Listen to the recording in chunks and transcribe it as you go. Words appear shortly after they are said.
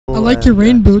like your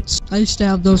rain boots. I used to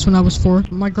have those when I was 4.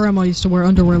 My grandma used to wear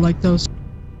underwear like those.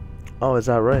 Oh, is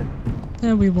that right?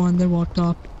 Yeah, we won. They walked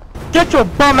off. Get your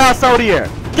bum ass out of here!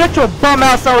 Get your bum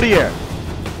ass out of here!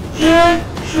 Get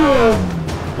your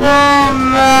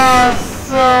bum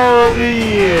ass out of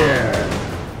here!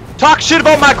 Talk shit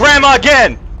about my grandma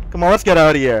again! Come on, let's get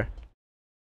out of here.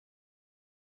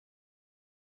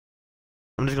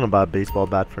 I'm just gonna buy a baseball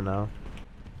bat for now.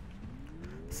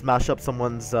 Smash up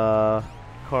someone's car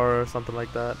or something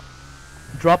like that.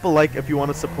 Drop a like if you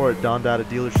want to support Don Dada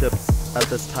dealerships at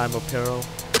this time of peril.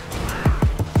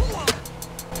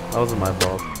 That wasn't my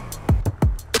fault.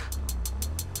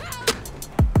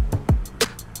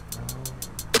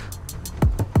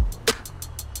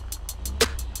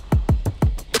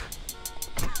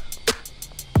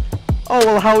 Oh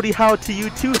well, howdy how to you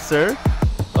too, sir.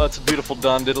 Oh, it's a beautiful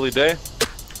Don Diddley day.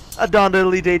 A Don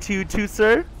Diddley day to you too,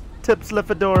 sir. Tips La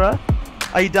Fedora.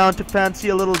 Are you down to fancy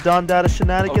a little Don Dada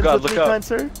shenanigans with me, kind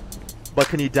sir? But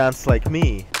can you dance like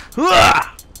me?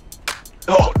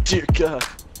 Oh dear God.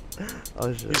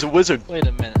 Oh shit. He's a wizard. Wait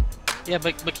a minute. Yeah,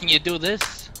 but can you do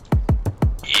this?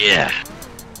 Yeah.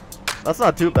 That's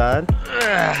not too bad.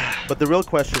 But the real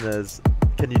question is,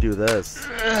 can you do this?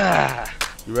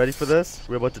 You ready for this?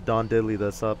 We're about to Don Diddley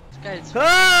this up. This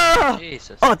Ah!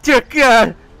 Jesus. Oh dear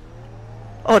God!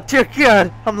 Oh dear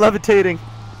God! I'm levitating.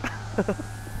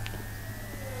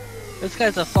 This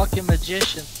guy's a fucking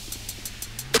magician.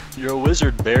 You're a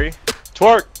wizard, Barry.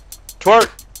 Twerk! Twerk!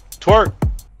 Twerk!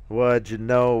 What'd you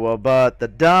know about the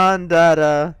Don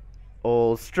Dada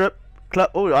old strip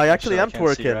club? Oh, I actually am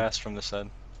can't see your twerking. ass from this side.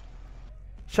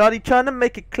 Shawty trying to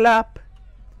make it clap.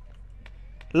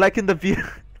 Liking the view.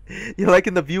 You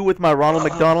liking the view with my Ronald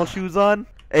McDonald shoes on?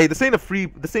 Hey, this ain't a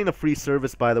free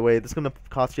service, by the way. This is gonna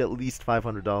cost you at least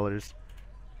 $500.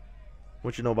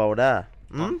 What you know about that?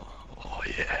 Hmm? Oh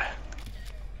yeah.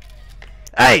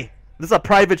 Hey, this is a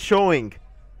private showing.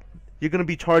 You're gonna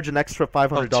be charged an extra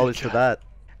 $500 for that.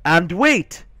 And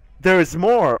wait, there is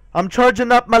more. I'm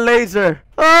charging up my laser.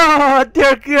 Oh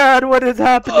dear God, what is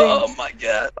happening? Oh my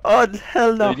God. Oh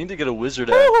hell no. You need to get a wizard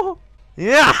at. Oh,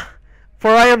 yeah. For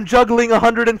I am juggling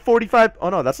 145. Oh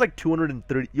no, that's like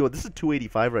 230. Yo, this is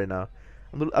 285 right now.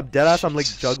 I'm dead ass. I'm like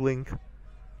juggling.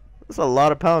 That's a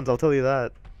lot of pounds, I'll tell you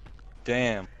that.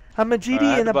 Damn. I'm a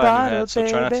GD in a bottle, so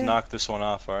baby. try not to knock this one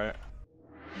off, alright?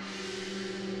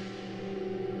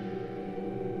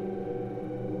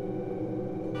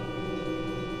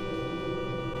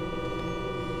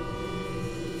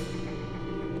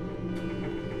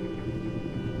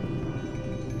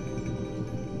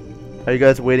 Are you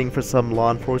guys waiting for some law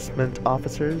enforcement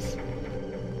officers?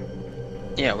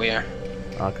 Yeah, we are.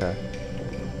 Okay.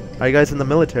 Are you guys in the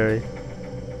military?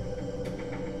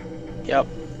 Yep.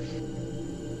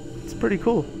 It's pretty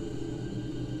cool.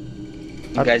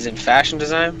 You guys in fashion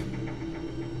design?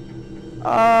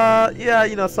 Yeah,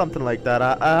 you know, something like that.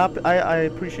 I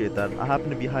appreciate that. I happen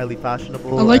to be highly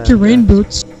fashionable. I like your rain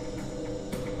boots.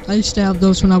 I used to have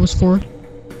those when I was 4.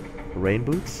 Rain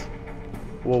boots?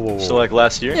 Whoa, whoa, whoa. So like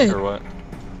last year, Yeah. or what?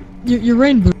 Your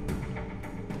rain boots.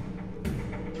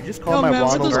 You just call Oh my man,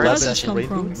 where Ronald those Reagan glasses come rain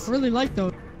from? boots? I really like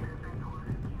those.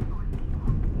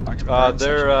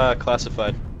 They're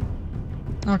classified.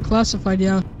 Classified,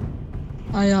 yeah.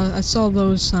 I saw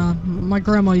those. My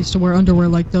grandma used to wear underwear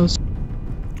like those.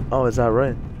 Oh, is that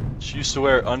right? She used to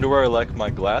wear underwear like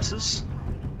my glasses?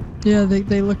 Yeah,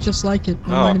 they look just like it.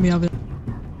 Oh. Reminded me of it.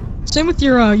 Same with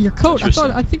your coat.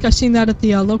 Interesting. I think I seen that at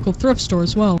the local thrift store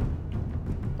as well.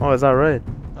 Oh, is that right?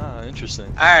 Ah, interesting.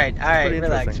 Alright, Pretty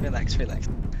relax. interesting.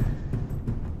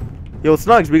 Yo,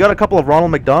 Snugs, we got a couple of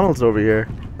Ronald McDonalds over here.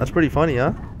 That's pretty funny,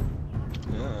 huh?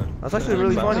 Yeah. That's actually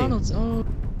really funny. McDonald's, oh.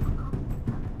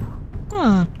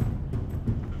 Huh.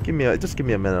 Just give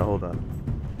me a minute. Hold on.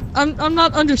 I'm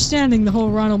not understanding the whole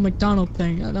Ronald McDonald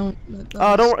thing. I don't.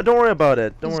 Oh, don't worry about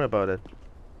it. Don't worry about it.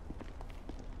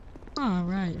 Oh,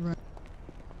 right.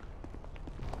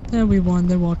 Yeah, we won.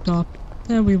 They walked off.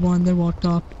 Yeah, we won. They walked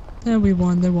off. Yeah, we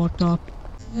won. They walked off.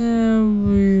 Yeah,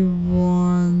 we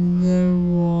won. They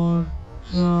walked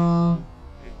off.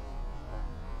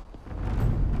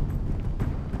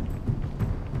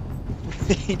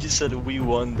 He just said we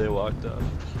won, they walked off.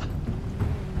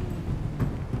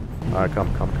 Alright, come.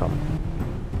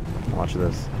 Watch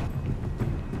this.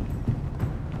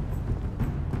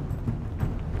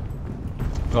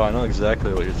 Oh, I know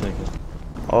exactly what you're thinking.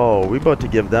 Oh, we about to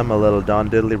give them a little Don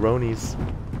Diddley Ronies.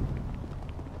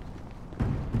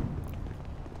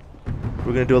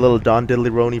 We're gonna do a little Don Diddley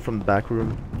Roni from the back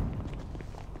room.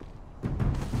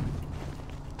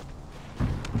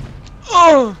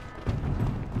 Oh!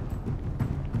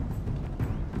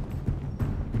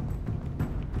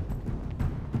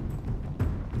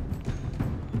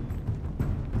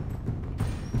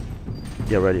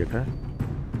 Get ready, okay?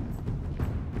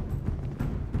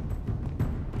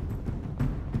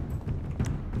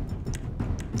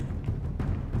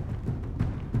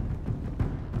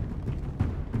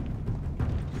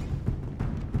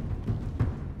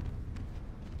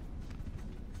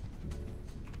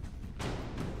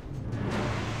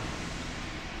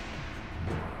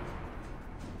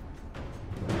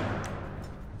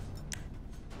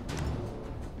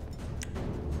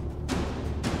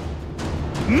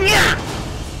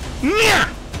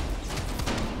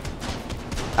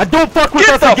 And don't fuck with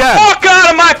us Get the again! fuck out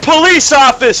of my police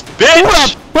office, Who the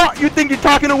bitch! fuck you think you're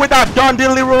talking to without Don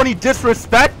Diddley Roney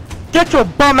disrespect? Get your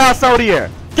bum ass out of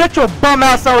here! Get your bum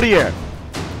ass out of here!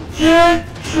 Get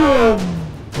your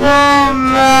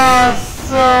bum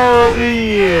ass out of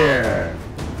here!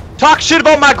 Talk shit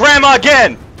about my grandma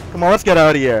again! Come on, let's get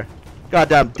out of here.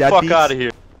 Goddamn deadbeats. Fuck out of here.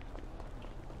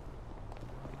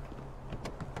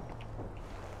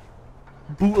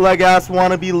 Bootleg ass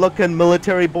wannabe looking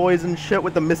military boys and shit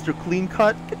with the Mr. Clean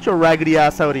Cut. Get your raggedy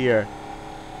ass out of here.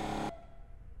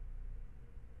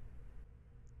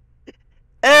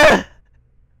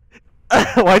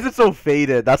 Why is it so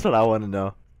faded? That's what I want to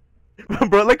know.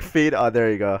 Bro, like fade. Oh,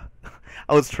 there you go.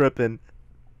 I was tripping.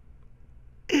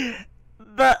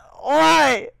 But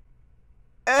why?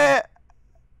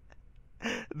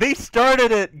 They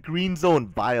started it. Green zone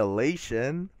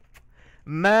violation.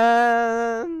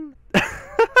 Man.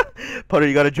 Putther,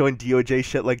 you gotta join DOJ.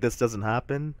 Shit like this doesn't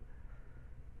happen.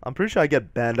 I'm pretty sure I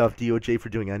get banned off DOJ for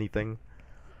doing anything.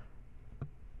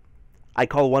 I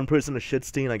call one person a shit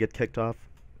stain, I get kicked off.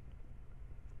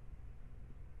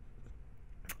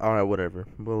 Alright, whatever.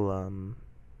 We'll